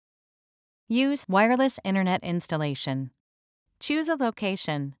Use wireless internet installation. Choose a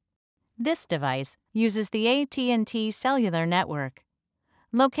location. This device uses the AT&T cellular network.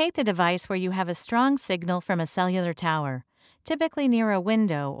 Locate the device where you have a strong signal from a cellular tower, typically near a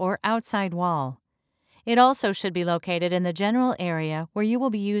window or outside wall. It also should be located in the general area where you will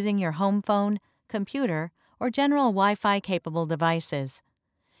be using your home phone, computer, or general Wi-Fi capable devices.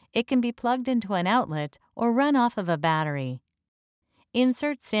 It can be plugged into an outlet or run off of a battery.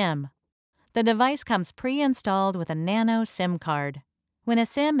 Insert SIM. The device comes pre-installed with a nano SIM card. When a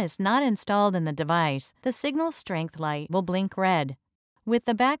SIM is not installed in the device, the signal strength light will blink red. With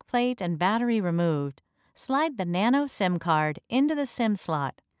the back plate and battery removed, slide the nano SIM card into the SIM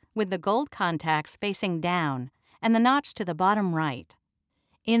slot with the gold contacts facing down and the notch to the bottom right.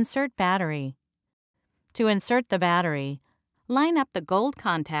 Insert battery. To insert the battery, line up the gold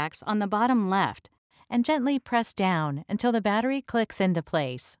contacts on the bottom left and gently press down until the battery clicks into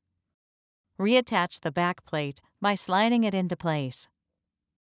place. Reattach the back plate by sliding it into place.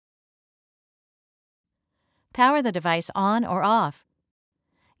 Power the device on or off.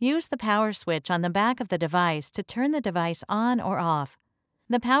 Use the power switch on the back of the device to turn the device on or off.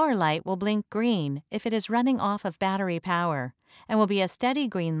 The power light will blink green if it is running off of battery power and will be a steady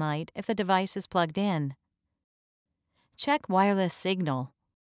green light if the device is plugged in. Check wireless signal.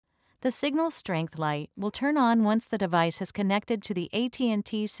 The signal strength light will turn on once the device is connected to the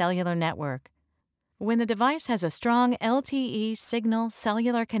AT&T cellular network. When the device has a strong LTE signal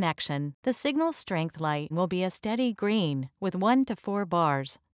cellular connection, the signal strength light will be a steady green with 1 to 4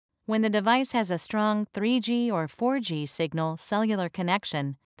 bars. When the device has a strong 3G or 4G signal cellular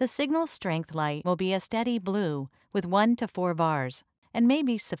connection, the signal strength light will be a steady blue with 1 to 4 bars and may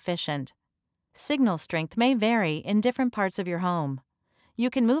be sufficient. Signal strength may vary in different parts of your home.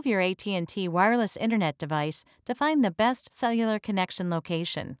 You can move your AT&T wireless internet device to find the best cellular connection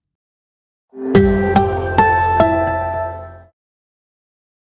location.